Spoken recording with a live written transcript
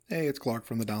Hey, it's Clark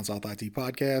from the Down South IT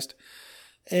Podcast,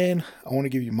 and I want to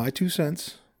give you my 2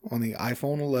 cents on the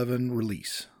iPhone 11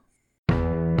 release.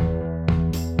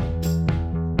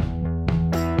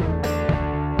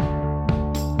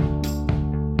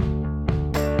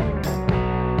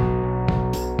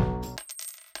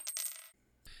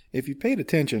 If you paid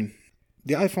attention,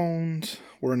 the iPhones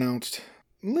were announced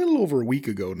a little over a week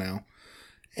ago now,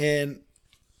 and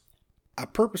I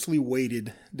purposely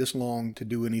waited this long to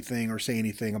do anything or say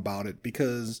anything about it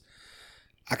because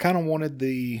I kind of wanted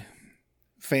the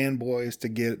fanboys to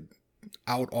get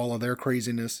out all of their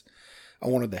craziness. I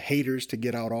wanted the haters to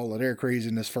get out all of their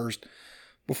craziness first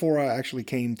before I actually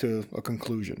came to a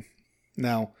conclusion.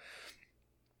 Now,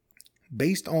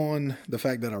 based on the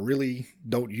fact that I really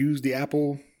don't use the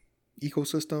Apple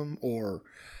ecosystem or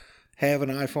have an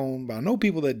iPhone, but I know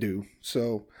people that do.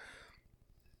 So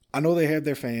I know they have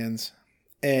their fans.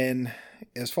 And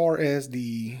as far as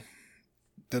the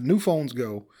new phones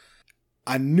go,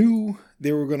 I knew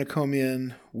they were going to come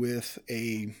in with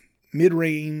a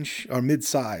mid-range or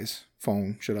mid-size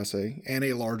phone, should I say, and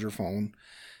a larger phone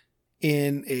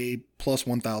in a plus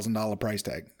 $1,000 price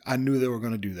tag. I knew they were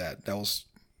going to do that. There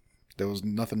was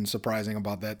nothing surprising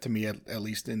about that to me, at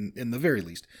least in the very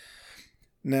least.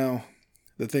 Now,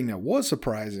 the thing that was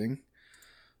surprising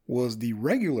was the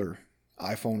regular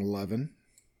iPhone 11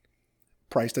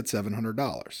 priced at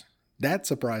 $700. That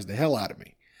surprised the hell out of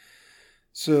me.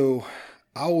 So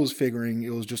I was figuring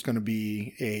it was just going to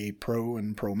be a Pro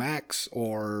and Pro Max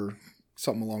or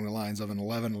something along the lines of an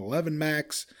 11 and 11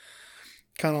 Max,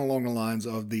 kind of along the lines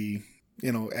of the,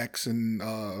 X and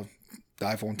the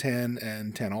iPhone 10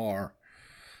 and 10R.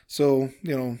 So,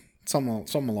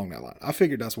 something along that line. I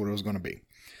figured that's what it was going to be.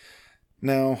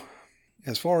 Now,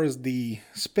 as far as the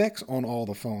specs on all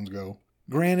the phones go,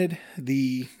 granted,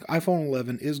 the iPhone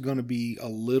 11 is going to be a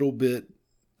little bit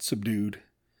subdued.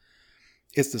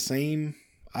 It's the same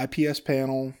IPS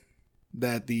panel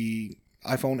that the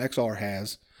iPhone XR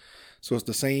has. So it's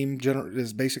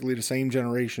it's basically the same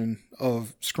generation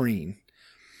of screen.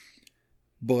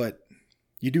 But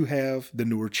you do have the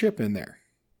newer chip in there.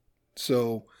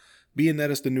 So being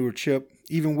that it's the newer chip,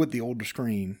 even with the older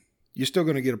screen, you're still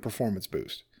going to get a performance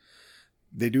boost.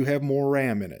 They do have more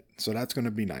RAM in it, so that's going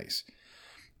to be nice.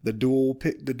 The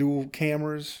dual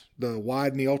cameras, the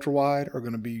wide and the ultra wide, are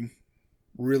going to be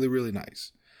really, really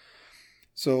nice.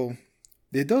 So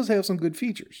it does have some good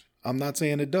features. I'm not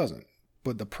saying it doesn't,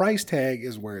 but the price tag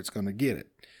is where it's going to get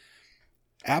it.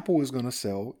 Apple is going to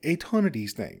sell a ton of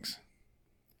these things.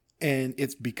 And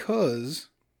it's because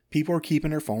people are keeping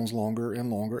their phones longer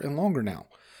and longer and longer now.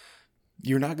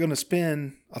 You're not going to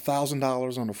spend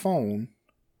 $1,000 on a phone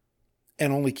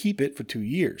and only keep it for 2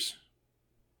 years,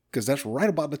 because that's right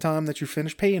about the time that you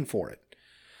finish paying for it.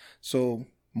 So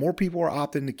more people are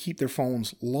opting to keep their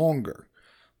phones longer.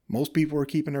 Most people are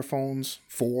keeping their phones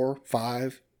 4,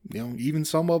 5, even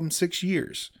some of them 6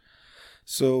 years.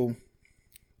 So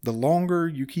the longer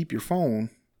you keep your phone,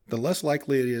 the less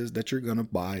likely it is that you're going to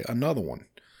buy another one.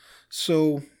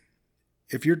 So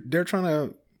if they're trying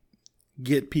to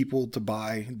get people to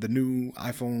buy the new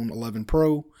iPhone 11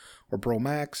 Pro or Pro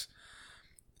Max,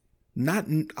 I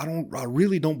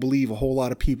really don't believe a whole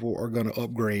lot of people are going to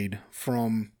upgrade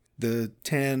from the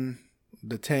 10,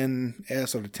 the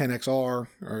 10S or the 10XR,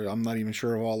 or I'm not even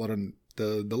sure of all of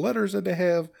the letters that they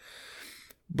have.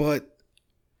 But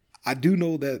I do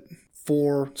know that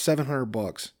for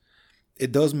 $700,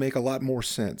 it does make a lot more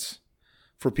sense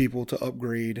for people to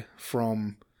upgrade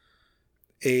from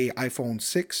a iPhone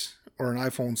 6 or an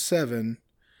iPhone 7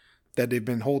 that they've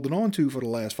been holding on to for the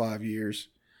last 5 years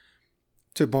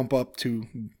to bump up to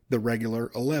the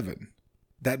regular 11.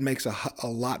 That makes a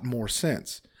lot more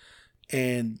sense.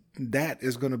 And that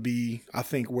is going to be, I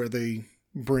think, where they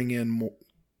bring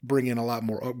in a lot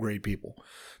more upgrade people.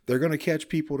 They're going to catch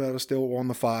people that are still on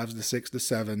the 5s, the 6s, the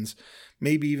 7s,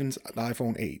 maybe even the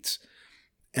iPhone 8s.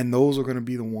 And those are going to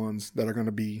be the ones that are going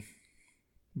to be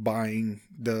buying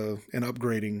and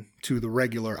upgrading to the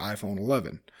regular iPhone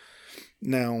 11.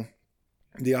 Now,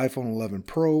 the iPhone 11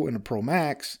 Pro and the Pro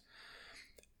Max,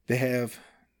 they have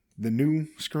the new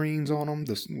screens on them,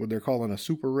 what they're calling a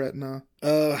Super Retina.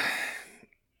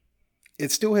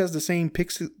 It still has the same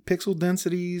pixel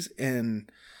densities and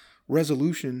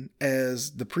resolution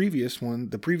as the previous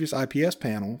IPS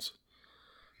panels,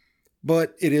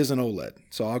 but it is an OLED,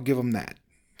 so I'll give them that.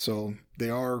 So they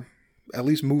are at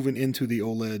least moving into the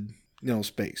OLED,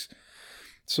 space.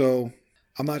 So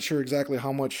I'm not sure exactly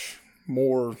how much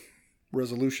more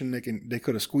resolution they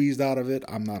could have squeezed out of it.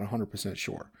 I'm not 100%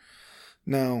 sure.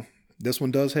 Now, this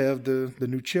one does have the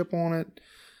new chip on it,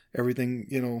 everything,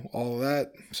 all of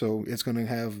that. So it's going to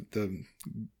have the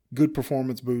good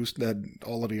performance boost that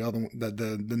all of the other that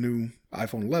the new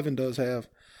iPhone 11 does have.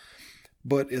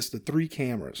 But it's the 3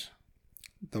 cameras,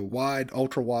 the wide,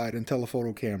 ultra wide, and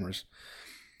telephoto cameras.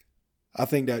 I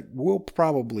think that will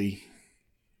probably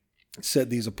set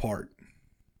these apart.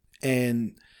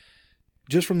 And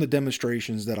just from the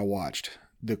demonstrations that I watched,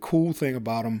 the cool thing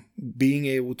about them being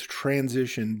able to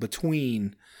transition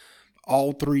between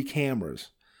all 3 cameras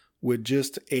with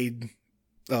just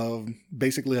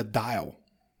basically a dial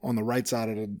on the right side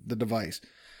of the device.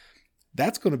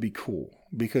 That's going to be cool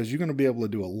because you're going to be able to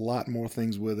do a lot more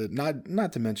things with it.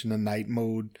 Not to mention the night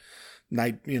mode,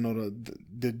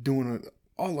 the doing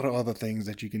all of the other things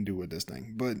that you can do with this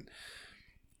thing. But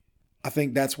I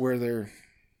think that's where they're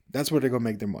going to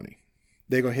make their money.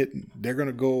 They're going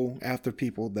to go after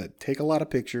people that take a lot of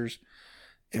pictures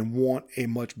and want a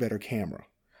much better camera.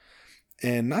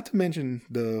 And not to mention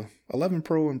the 11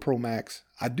 Pro and Pro Max,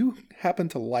 I do happen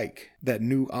to like that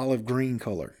new olive green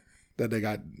color that they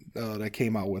got that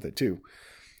came out with it too.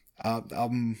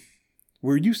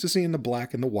 We're used to seeing the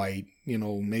black and the white,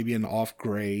 maybe an off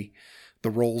gray,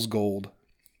 the rose gold,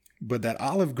 but that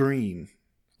olive green,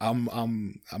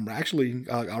 I'm actually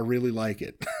I really like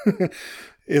it.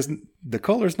 The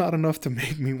color's not enough to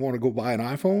make me want to go buy an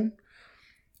iPhone,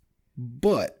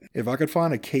 but if I could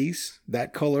find a case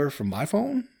that color for my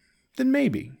phone, then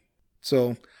maybe.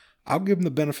 So I'll give them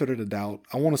the benefit of the doubt.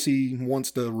 I want to see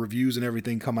once the reviews and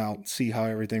everything come out, see how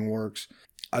everything works.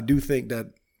 I do think that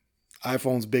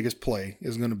iPhone's biggest play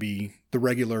is going to be the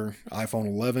regular iPhone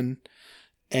 11,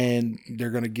 and they're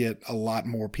going to get a lot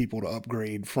more people to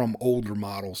upgrade from older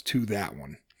models to that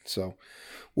one. So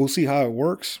we'll see how it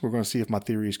works. We're going to see if my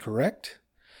theory is correct.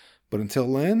 But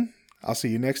until then, I'll see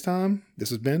you next time. This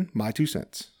has been My 2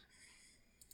 Cents.